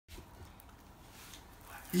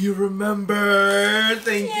You remember!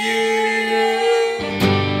 Thank you!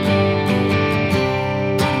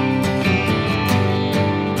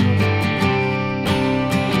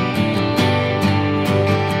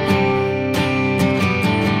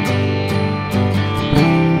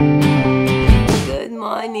 Good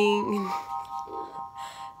morning.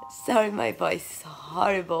 Sorry, my voice is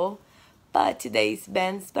horrible, but today is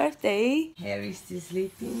Ben's birthday. Harry's still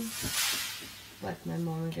sleeping, but my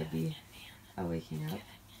mom will be waking up.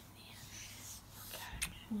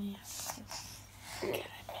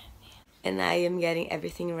 And I am getting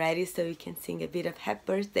everything ready so we can sing a bit of happy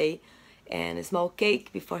birthday and a small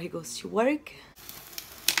cake before he goes to work.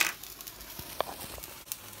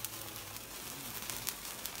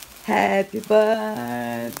 Happy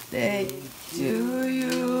birthday to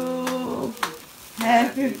you.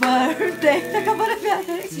 Happy birthday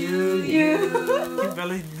to you.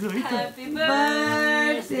 Happy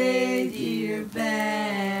birthday, dear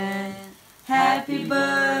Ben. Happy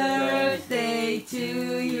birthday to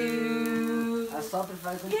you.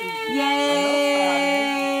 Yay!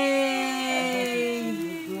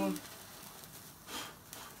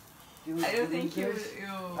 I don't think you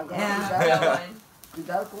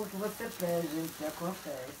Cuidado com o que você pede, hein, que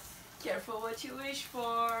acontece. Careful what you wish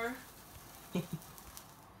for.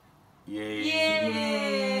 Yay!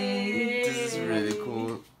 Yay! This is really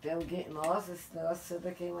cool. Tem alguém... Nossa, esse negócio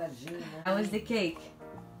tá queimadinho, né? How was the cake?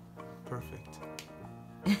 Perfect.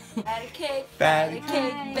 Bad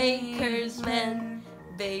cake, baker's man.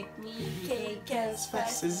 Bake me cake as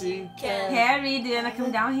fast as you can. Harry, do you wanna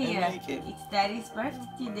come down here? Make it. It's Daddy's birthday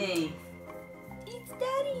today. It's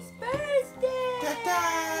Daddy's birthday!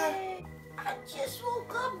 I just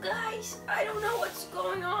woke up, guys. I don't know what's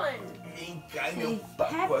going on. Vem cá, meu Say,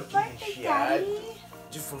 papo happy aqui birthday, recheado Daddy.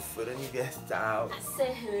 de fofura universal. I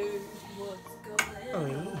said, hey, what's going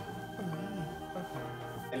on?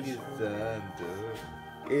 Alisando.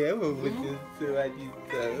 Eu vou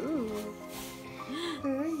sensualizando.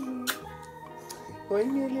 Oi,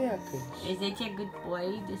 meleca. Isn't he a good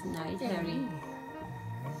boy this night, Harry?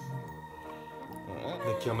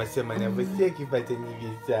 Daqui a uma semana é você que faz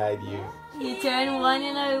aniversário. You turn 1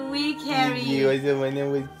 in a week, Harry. E uma semana é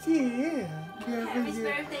você. Harry's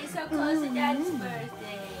birthday so close to Daddy's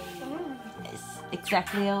birthday. It's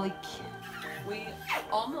exactly a week. We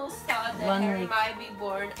almost thought that 1 Harry week. might be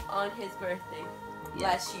born on his birthday.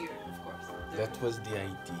 Last year, of course. That was the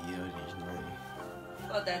idea originally.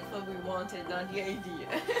 Well, that's what we wanted, not the idea.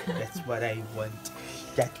 That's what I want.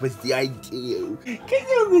 That was the idea.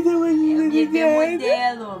 Cadê a coisa mais linda do Bebê nada?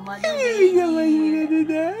 modelo, manda Cadê a coisa mais linda do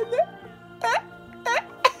nada?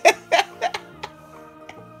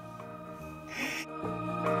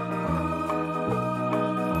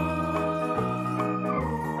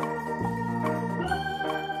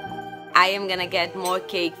 I am gonna get more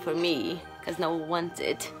cake for me, because no one wants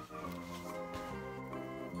it.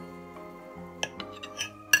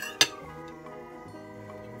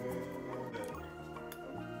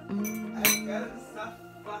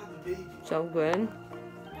 So good.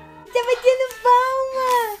 Tá batendo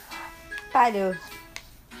palma! Parou.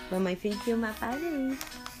 Mamãe fez filmar, parei.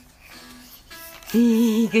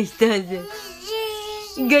 Gostosa.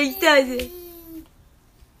 Gostosa.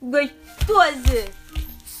 Gostosa.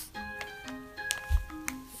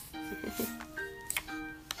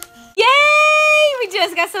 Yay! We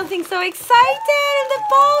just got something so exciting in the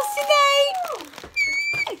post today.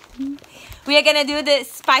 We are gonna do the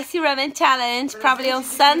spicy ramen challenge probably on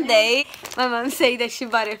Sunday. My mom said that she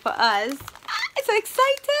bought it for us. I'm so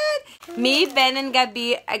excited! Me, Ben, and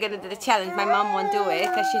Gabi are gonna do the challenge. My mom won't do it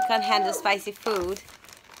because she can't handle spicy food.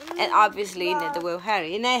 And obviously neither will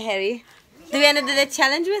Harry. No, Harry. Do you wanna do the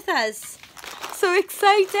challenge with us? So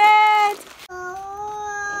excited!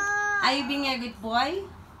 Are you being a good boy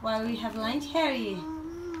while we have lunch, Harry?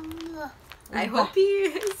 I hope he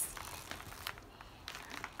is.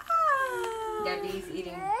 Gabby's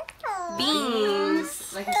eating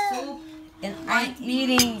Beans. like a soup. And I'm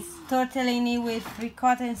eating tortellini with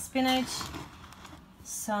ricotta and spinach,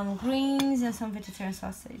 some greens, and some vegetarian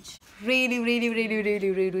sausage. Really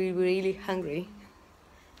hungry.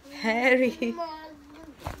 Harry.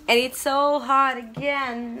 And it's so hot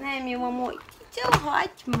again. Né, meu amor? It's so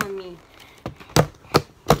hot, mommy.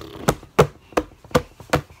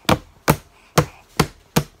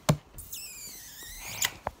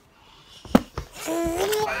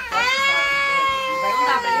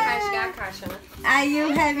 Are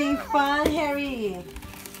you having fun, Harry?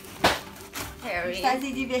 Harry. Está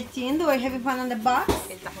se divertindo? Are you having fun on the box?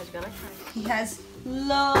 Ele tá rasgando a caixa. He has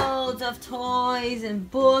loads of toys and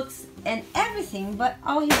books and everything, but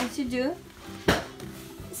all he wants to do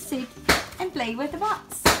is sit and can play with the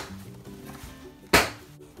box.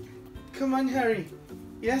 Come on, Harry.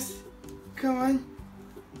 Yes. Come on.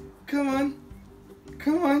 Come on.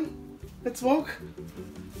 Come on. Let's walk.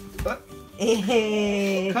 Come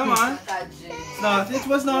on. Tadinho. Nothing. It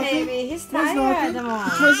was nothing. Baby, he's It was tired, nothing. amor.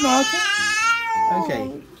 It was nothing.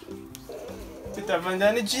 Ok. Você tava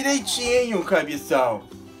andando direitinho, cabeção.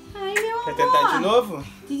 Ai, meu Quer tentar de amor. novo?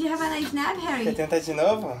 Did you have a nice nap, Quer Harry? tentar de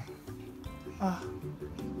novo? Ah.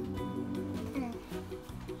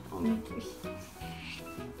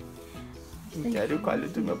 Não quero o colo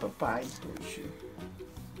do meu papai, poxa.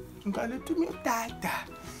 O colo do meu tata.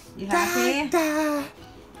 You happy? Tata.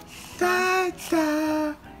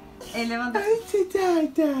 Tata. Ele levantou.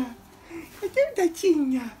 Tata. Cadê a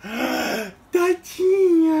tatinha?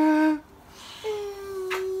 Tatinha.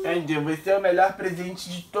 Andrew, você é o melhor presente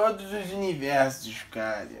de todos os universos,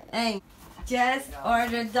 cara. Hey, just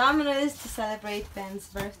ordered Domino's to celebrate Ben's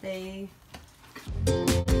birthday.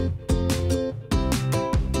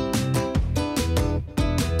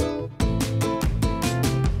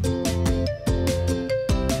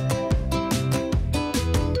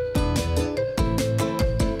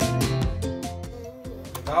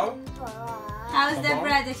 How's the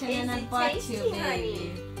bread that Shannon bought you,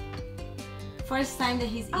 baby? First time that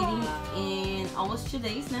he's eating in almost 2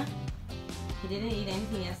 days now. He didn't eat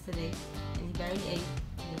anything yesterday, and he barely ate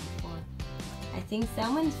the day before. I think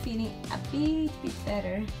someone's feeling a bit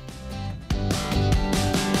better.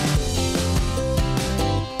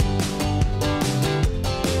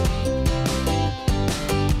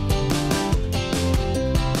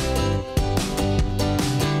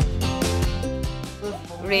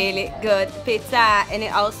 Really good pizza, and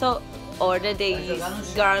it also ordered these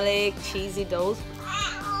garlic cheesy doughs.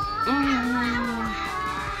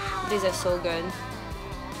 These are so good.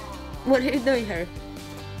 What are you doing here?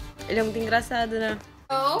 Ele é muito engraçado, né?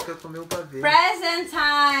 Quer comer um pavê. Present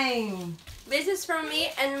time! This is from me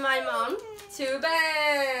and my mom to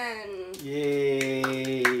Ben.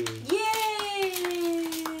 Yay! Yay!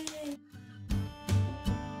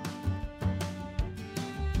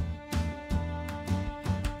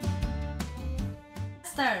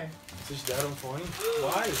 Star. Vocês deram fone?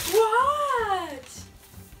 Why? What?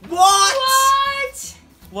 What? What?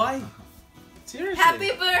 Why? Seriously?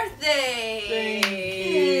 Happy birthday! Thank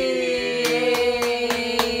you.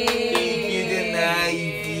 Thank you, the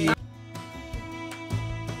knife.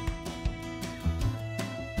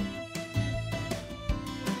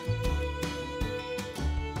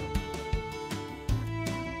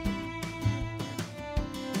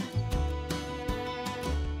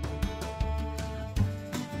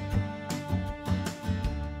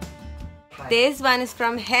 This one is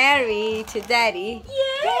from Harry to Daddy.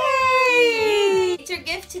 Yay! It's your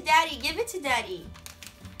gift to Daddy. Give it to Daddy.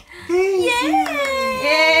 Thank Yay!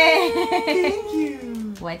 Yay! Thank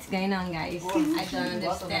you. What's going on, guys? I don't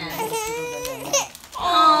understand.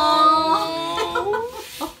 Oh.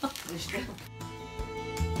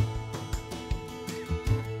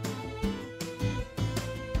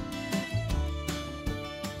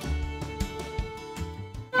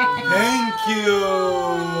 Thank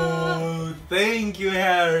you. Thank you,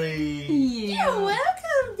 Harry. You're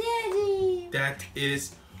welcome, Daddy. That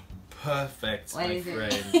is perfect, What my is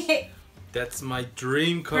friend. it? That's my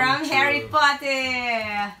dream come From true. Harry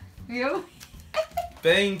Potter. You?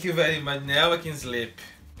 Thank you very much. Now I can sleep.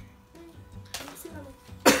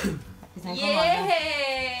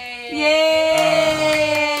 Yay! Yay!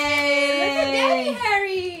 Look at Daddy,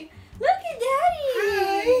 Harry. Look at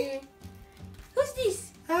Daddy. Who's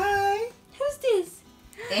this? Hi. Who's this?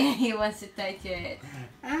 And he wants to touch it.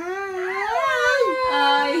 Hi.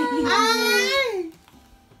 Ay.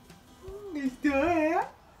 Let's do it.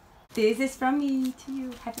 This is from me to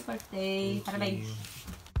you. Happy birthday. Parabéns.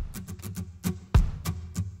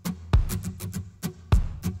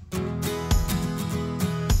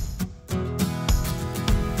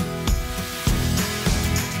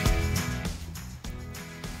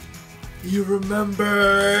 You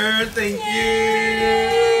remember? Thank you.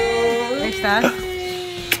 Está?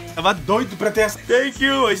 Tava doido pra ter essa. Thank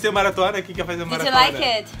you. Hoje tem maratona. Quem quer fazer Did you maratona? like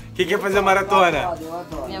it? Quem quer fazer maratona? Eu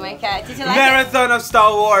adoro. Minha mãe quer. Did you like it? Marathon of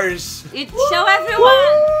Star Wars. Show everyone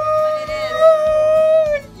what it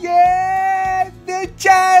is. Yeah, the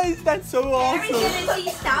chase. That's so Harry's awesome. gonna see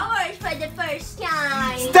Star Wars for the first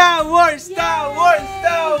time. Star Wars, Star Wars,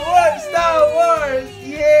 Star Wars, Star Wars.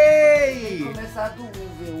 Yay! Começar do 1,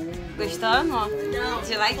 ver 1. Gostou, amor? Did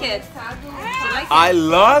you like it? Did you like it? I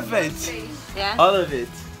love it. Yeah? All of it.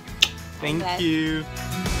 Thank glad. you.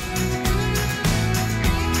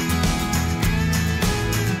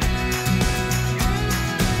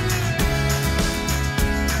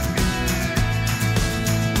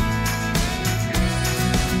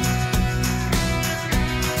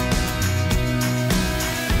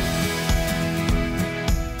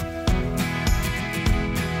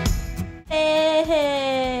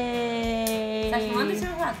 Tá filmando esse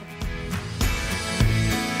rato?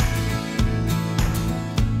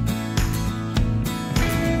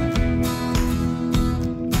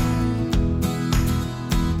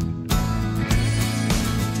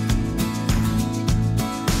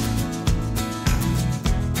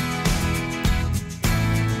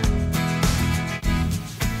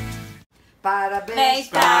 Parabéns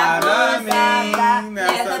pra mim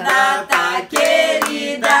nessa data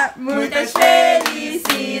querida. Muitas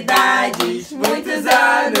felicidades, muitos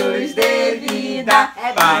anos de vida.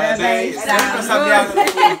 Parabéns pra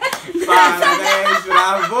Parabéns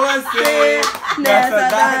pra você nessa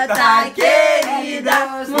data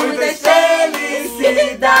querida. Muitas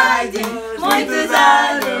felicidades, muitos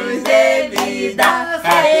anos de vida.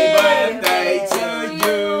 Happy birthday to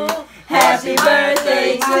you. Happy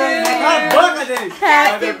birthday to you.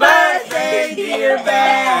 Happy birthday, dear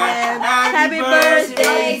Ben. Happy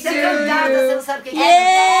birthday to you.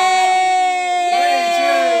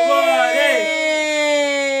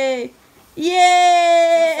 Yay!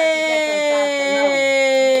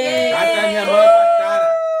 Yay! Cata minha mão pra cara.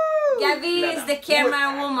 Gabby is the camera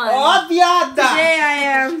woman. Ó, viada! Today I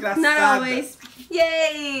am. Not Desgraçada. always.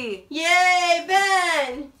 Yay! Yay,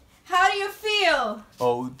 Ben! How do you feel?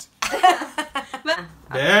 Old.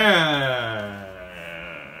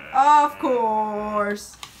 Of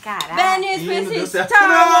course. Caralho. Ben is Ih, with não deu his certo, Star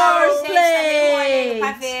não. Wars Gente, tá meio mole plate.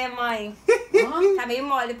 pra ver, mãe. Tá meio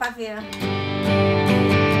mole pra ver.